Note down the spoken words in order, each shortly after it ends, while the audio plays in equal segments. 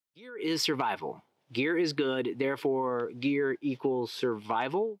Gear is survival. Gear is good, therefore gear equals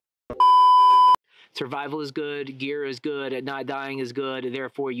survival. Survival is good, gear is good, not dying is good,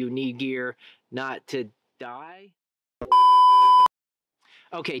 therefore you need gear not to die.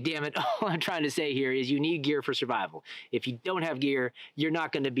 Okay, damn it. All I'm trying to say here is you need gear for survival. If you don't have gear, you're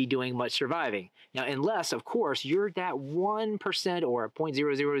not going to be doing much surviving. Now, unless, of course, you're that 1% or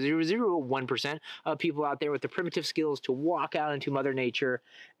 0.00001% of people out there with the primitive skills to walk out into Mother Nature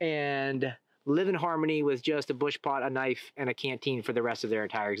and live in harmony with just a bush pot, a knife, and a canteen for the rest of their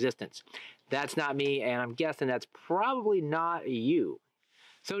entire existence. That's not me, and I'm guessing that's probably not you.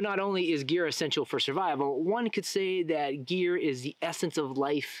 So not only is gear essential for survival, one could say that gear is the essence of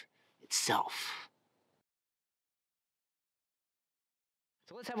life itself.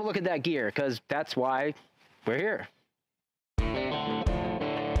 So let's have a look at that gear, because that's why we're here.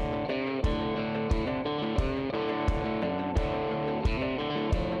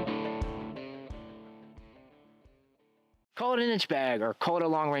 Call it an inch bag or call it a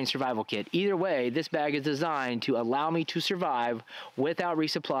long-range survival kit. Either way, this bag is designed to allow me to survive without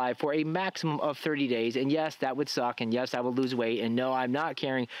resupply for a maximum of 30 days. And yes, that would suck. And yes, I would lose weight. And no, I'm not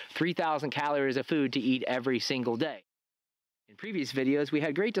carrying 3,000 calories of food to eat every single day. In previous videos, we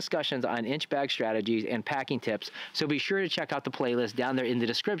had great discussions on inch bag strategies and packing tips. So be sure to check out the playlist down there in the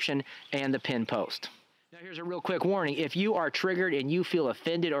description and the pinned post. Now here's a real quick warning. If you are triggered and you feel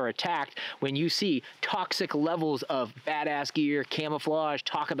offended or attacked when you see toxic levels of badass gear, camouflage,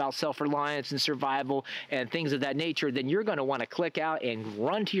 talk about self-reliance and survival and things of that nature, then you're going to want to click out and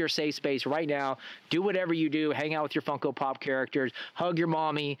run to your safe space right now. Do whatever you do. Hang out with your Funko Pop characters. Hug your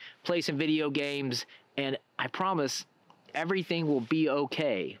mommy. Play some video games. And I promise everything will be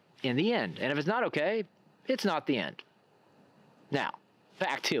okay in the end. And if it's not okay, it's not the end. Now,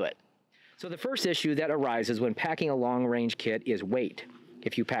 back to it. So the first issue that arises when packing a long-range kit is weight.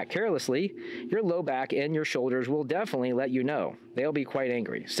 If you pack carelessly, your low back and your shoulders will definitely let you know. They'll be quite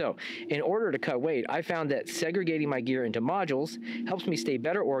angry. So in order to cut weight, I found that segregating my gear into modules helps me stay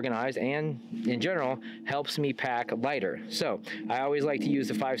better organized and, in general, helps me pack lighter. So I always like to use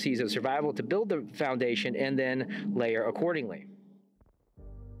the 5 C's of survival to build the foundation and then layer accordingly.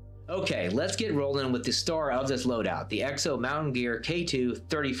 Okay, let's get rolling with the star of this loadout, the EXO Mountain Gear K2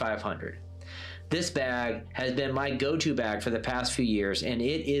 3500. This bag has been my go-to bag for the past few years, and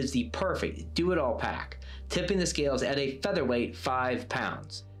it is the perfect do-it-all pack, tipping the scales at a featherweight 5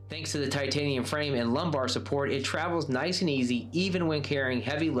 pounds. Thanks to the titanium frame and lumbar support, it travels nice and easy even when carrying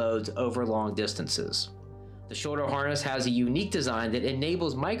heavy loads over long distances. The shoulder harness has a unique design that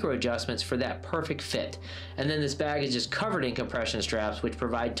enables micro adjustments for that perfect fit. And then this bag is just covered in compression straps, which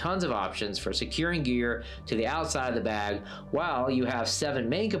provide tons of options for securing gear to the outside of the bag, while you have 7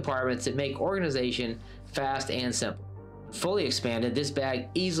 main compartments that make organization fast and simple. Fully expanded, this bag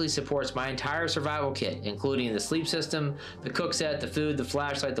easily supports my entire survival kit, including the sleep system, the cook set, the food, the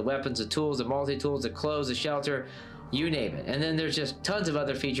flashlight, the weapons, the tools, the multi-tools, the clothes, the shelter, you name it. And then there's just tons of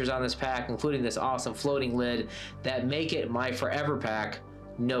other features on this pack, including this awesome floating lid that make it my forever pack,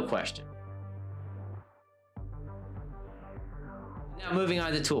 no question. Now moving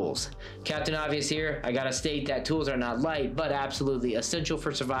on to tools. Captain Obvious here. I gotta state that tools are not light, but absolutely essential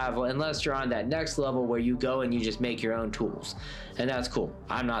for survival unless you're on that next level where you go and you just make your own tools. And that's cool.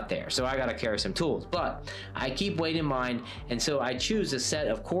 I'm not there, so I gotta carry some tools. But I keep weight in mind, and so I choose a set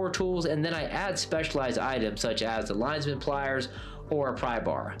of core tools, and then I add specialized items such as the linesman pliers or a pry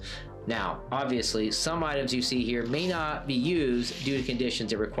bar. Now, obviously, some items you see here may not be used due to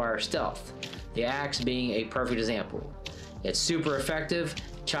conditions that require stealth. The axe being a perfect example. It's super effective,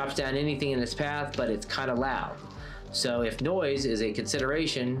 chops down anything in its path, but it's kind of loud. So if noise is a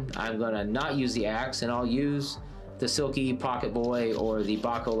consideration, I'm gonna not use the axe and I'll use the Silky Pocket Boy or the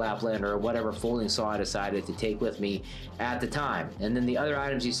Baco Lapland or whatever folding saw I decided to take with me at the time. And then the other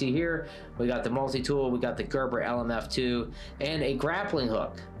items you see here, we got the multi-tool, we got the Gerber LMF2, and a grappling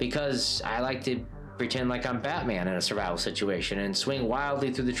hook, because I like to pretend like I'm Batman in a survival situation and swing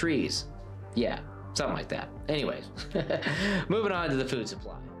wildly through the trees. Yeah. Something like that. Anyways, moving on to the food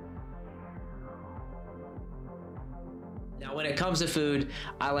supply. Now, when it comes to food,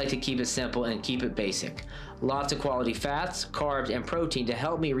 I like to keep it simple and keep it basic. Lots of quality fats, carbs, and protein to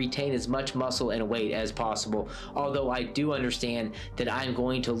help me retain as much muscle and weight as possible, although I do understand that I'm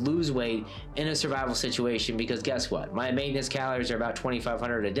going to lose weight in a survival situation, because guess what? My maintenance calories are about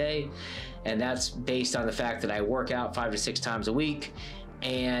 2,500 a day, and that's based on the fact that I work out 5 to 6 times a week,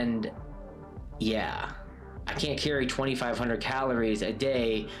 and yeah, I can't carry 2,500 calories a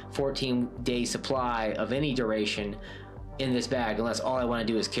day, 14-day supply of any duration in this bag unless all I want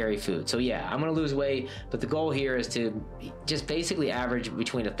to do is carry food. So yeah, I'm going to lose weight, but the goal here is to just basically average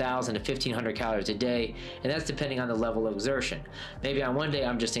between 1,000 to 1,500 calories a day, and that's depending on the level of exertion. Maybe on one day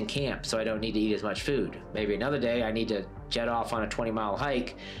I'm just in camp, so I don't need to eat as much food. Maybe another day I need to jet off on a 20-mile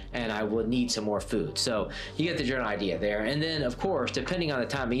hike and I will need some more food. So you get the general idea there. And then of course, depending on the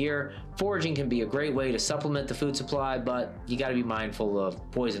time of year, foraging can be a great way to supplement the food supply, but you got to be mindful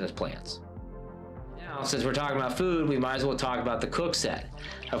of poisonous plants. Now, since we're talking about food, we might as well talk about the cook set.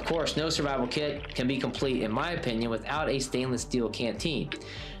 Of course, no survival kit can be complete, in my opinion, without a stainless steel canteen.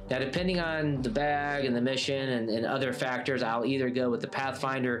 Now, depending on the bag and the mission and other factors, I'll either go with the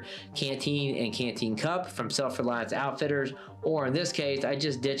Pathfinder canteen and canteen cup from Self-Reliance Outfitters, or in this case, I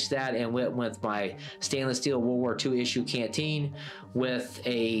just ditched that and went with my stainless steel World War II issue canteen with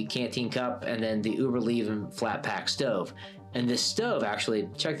a canteen cup and then the Uberleben flat pack stove. And this stove, actually,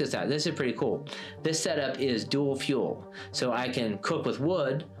 check this out. This is pretty cool. This setup is dual fuel. So I can cook with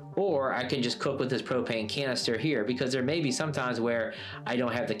wood, or I can just cook with this propane canister here, because there may be some times where I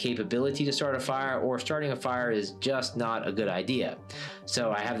don't have the capability to start a fire, or starting a fire is just not a good idea.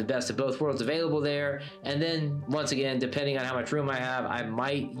 So I have the best of both worlds available there. And then once again, depending on how much room I have, I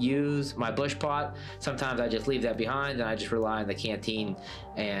might use my bush pot. Sometimes I just leave that behind and I just rely on the canteen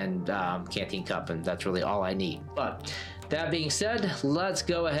and canteen cup, and that's really all I need. But that being said, let's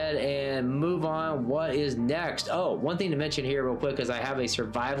go ahead and move on. What is next? Oh, one thing to mention here real quick is I have a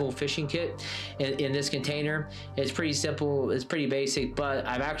survival fishing kit in this container. It's pretty simple, it's pretty basic, but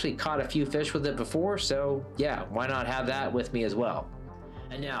I've actually caught a few fish with it before, so yeah, why not have that with me as well?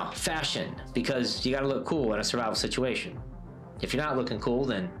 And now, fashion, because you gotta look cool in a survival situation. If you're not looking cool,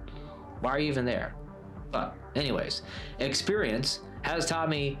 then why are you even there? But anyways, experience has taught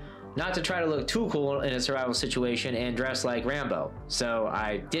me not to try to look too cool in a survival situation and dress like Rambo. So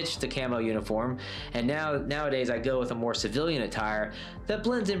I ditched the camo uniform, and nowadays I go with a more civilian attire that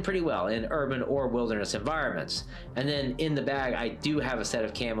blends in pretty well in urban or wilderness environments. And then in the bag, I do have a set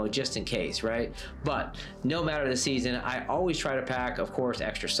of camo just in case, right? But no matter the season, I always try to pack, of course,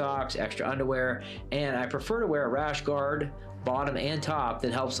 extra socks, extra underwear, and I prefer to wear a rash guard, bottom and top,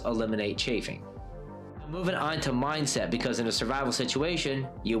 that helps eliminate chafing. Moving on to mindset, because in a survival situation,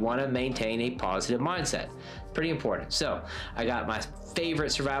 you want to maintain a positive mindset. Pretty important. So I got my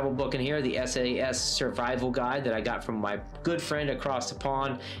favorite survival book in here, the SAS Survival Guide that I got from my good friend across the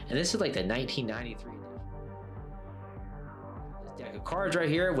pond. And this is like the 1993. This deck of cards right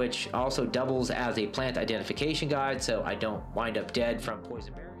here, which also doubles as a plant identification guide, so I don't wind up dead from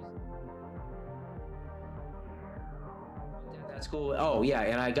poison berries. That's cool. Oh yeah,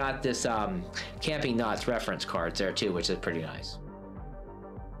 and I got this Camping Knots reference cards there too, which is pretty nice.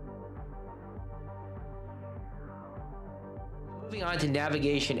 Moving on to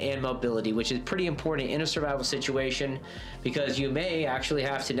navigation and mobility, which is pretty important in a survival situation, because you may actually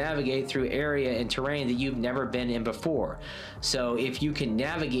have to navigate through area and terrain that you've never been in before. So if you can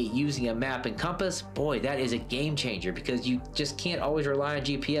navigate using a map and compass, boy, that is a game changer, because you just can't always rely on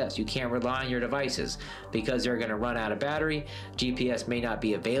GPS. You can't rely on your devices because they're going to run out of battery. GPS may not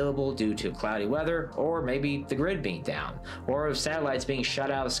be available due to cloudy weather, or maybe the grid being down, or satellites being shut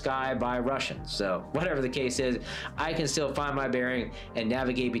out of the sky by Russians. So whatever the case is, I can still find my bearings and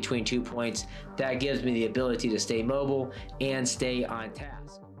navigate between 2 points. That gives me the ability to stay mobile and stay on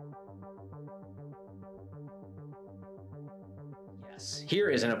task. Yes, here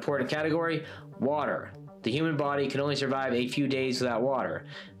is an important category: water. The human body can only survive a few days without water.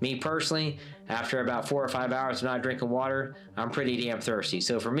 Me personally, after about 4 or 5 hours of not drinking water, I'm pretty damn thirsty.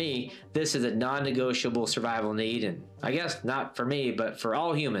 So for me, this is a non-negotiable survival need, and I guess not for me, but for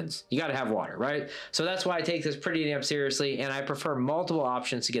all humans, you gotta have water, right? So that's why I take this pretty damn seriously, and I prefer multiple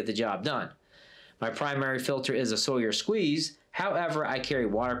options to get the job done. My primary filter is a Sawyer Squeeze. However, I carry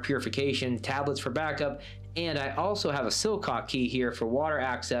water purification tablets for backup, and I also have a Silcock key here for water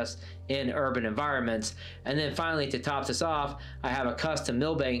access in urban environments. And then finally, to top this off, I have a custom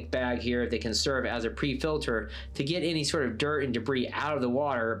Millbank bag here that can serve as a pre-filter to get any sort of dirt and debris out of the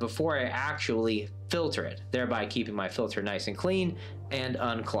water before I actually filter it, thereby keeping my filter nice and clean and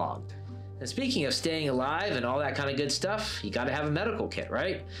unclogged. And speaking of staying alive and all that kind of good stuff, you got to have a medical kit,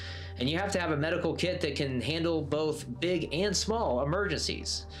 right? And you have to have a medical kit that can handle both big and small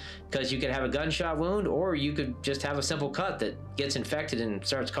emergencies, because you could have a gunshot wound, or you could just have a simple cut that gets infected and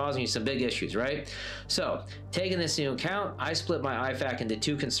starts causing you some big issues, right? So taking this into account, I split my IFAK into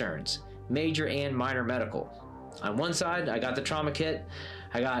 2 concerns: major and minor medical. On one side, I got the trauma kit.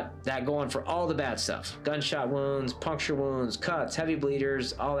 I got that going for all the bad stuff: gunshot wounds, puncture wounds, cuts, heavy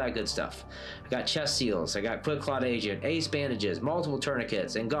bleeders, all that good stuff. I got chest seals, I got quick clot agent, ace bandages, multiple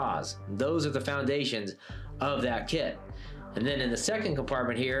tourniquets, and gauze. Those are the foundations of that kit. And then in the second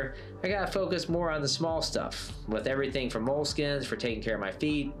compartment here, I gotta focus more on the small stuff, with everything from moleskins for taking care of my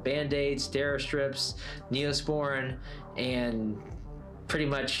feet, band-aids, Steri-strips, Neosporin, and pretty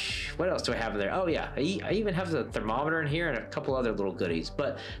much, what else do I have in there? Oh yeah, I even have the thermometer in here and a couple other little goodies.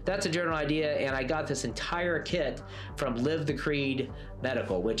 But that's a general idea, and I got this entire kit from Live the Creed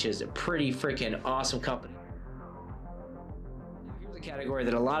Medical, which is a pretty freaking awesome company. Category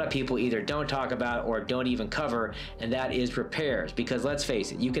that a lot of people either don't talk about or don't even cover, and that is repairs. Because let's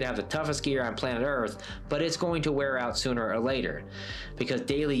face it, you could have the toughest gear on planet Earth, but it's going to wear out sooner or later, because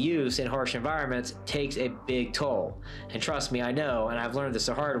daily use in harsh environments takes a big toll. And trust me, I know, and I've learned this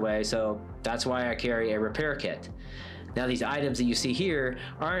the hard way, so that's why I carry a repair kit. Now, these items that you see here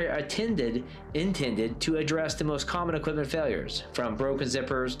are intended to address the most common equipment failures, from broken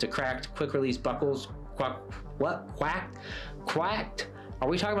zippers to cracked quick-release buckles. Quacked? Are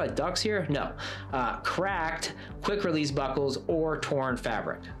we talking about ducks here? No. Cracked quick-release buckles or torn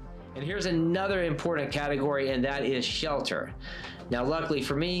fabric. And here's another important category, and that is shelter. Now, luckily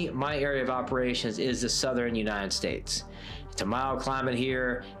for me, my area of operations is the southern United States. It's a mild climate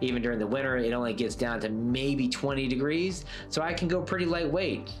here. Even during the winter, it only gets down to maybe 20 degrees, so I can go pretty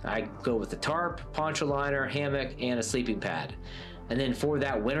lightweight. I go with a tarp, poncho liner, hammock, and a sleeping pad. And then for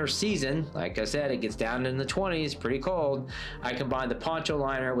that winter season, like I said, it gets down in the 20s, pretty cold. I combine the poncho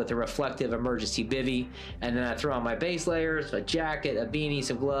liner with a reflective emergency bivvy, and then I throw on my base layers, a jacket, a beanie,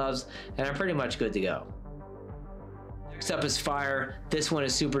 some gloves, and I'm pretty much good to go. Next up is fire. This one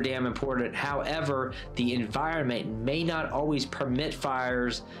is super damn important. However, the environment may not always permit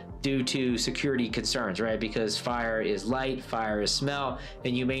fires due to security concerns, right? Because fire is light, fire is smell,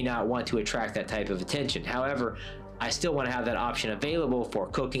 and you may not want to attract that type of attention. However, I still want to have that option available for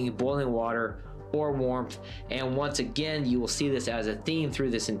cooking, boiling water, or warmth. And once again, you will see this as a theme through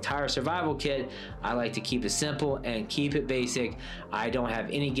this entire survival kit. I like to keep it simple and keep it basic. I don't have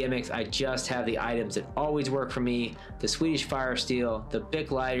any gimmicks. I just have the items that always work for me: the Swedish fire steel, the Bic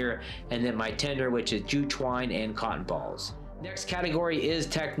lighter, and then my tinder, which is jute twine and cotton balls. Next category is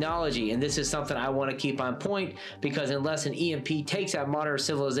technology, and this is something I want to keep on point, because unless an EMP takes out modern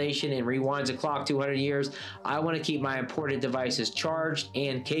civilization and rewinds the clock 200 years, I want to keep my important devices charged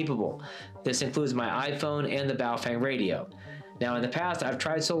and capable. This includes my iPhone and the Baofeng radio. Now, in the past, I've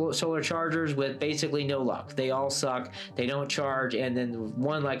tried solar chargers with basically no luck. They all suck, they don't charge, and then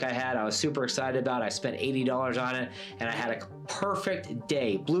one like I had, I was super excited about. I spent $80 on it, and I had a perfect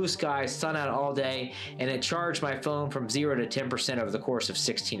day. Blue sky, sun out all day, and it charged my phone from 0 to 10% over the course of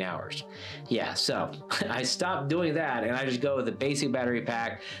 16 hours. Yeah, so I stopped doing that, and I just go with the basic battery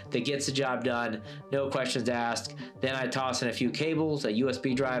pack that gets the job done, no questions asked. Then I toss in a few cables, a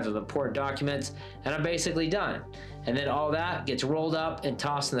USB drive of important documents, and I'm basically done. And then all that gets rolled up and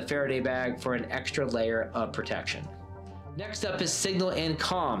tossed in the Faraday bag for an extra layer of protection. Next up is signal and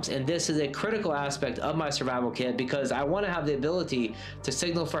comms, and this is a critical aspect of my survival kit because I want to have the ability to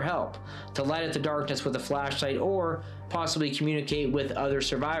signal for help, to light up the darkness with a flashlight, or possibly communicate with other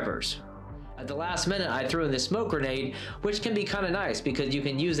survivors. At the last minute, I threw in this smoke grenade, which can be kind of nice because you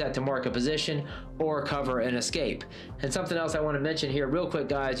can use that to mark a position or cover an escape. And something else I want to mention here real quick,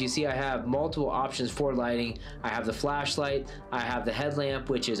 guys, you see I have multiple options for lighting. I have the flashlight, I have the headlamp,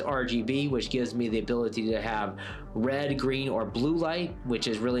 which is RGB, which gives me the ability to have red, green, or blue light, which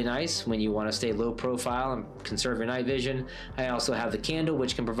is really nice when you want to stay low profile and conserve your night vision. I also have the candle,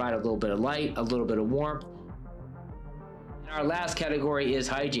 which can provide a little bit of light, a little bit of warmth. Our last category is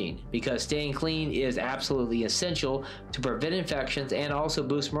hygiene, because staying clean is absolutely essential to prevent infections and also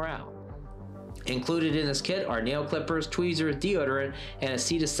boost morale. Included in this kit are nail clippers, tweezers, deodorant, and a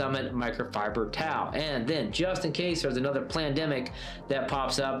Sea to Summit microfiber towel. And then, just in case there's another pandemic that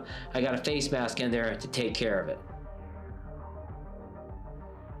pops up, I got a face mask in there to take care of it.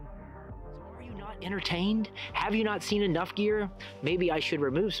 Are you not entertained? Have you not seen enough gear? Maybe I should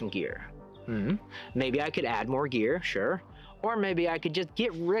remove some gear. Maybe I could add more gear, sure. Or maybe I could just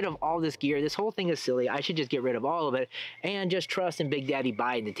get rid of all this gear. This whole thing is silly. I should just get rid of all of it and just trust in Big Daddy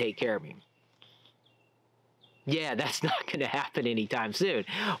Biden to take care of me. Yeah, that's not going to happen anytime soon.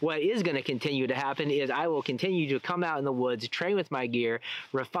 What is going to continue to happen is I will continue to come out in the woods, train with my gear,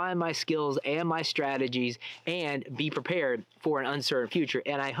 refine my skills and my strategies, and be prepared for an uncertain future.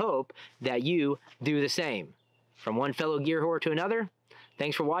 And I hope that you do the same. From one fellow gear whore to another,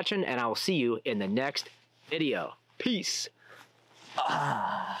 thanks for watching, and I will see you in the next video. Peace.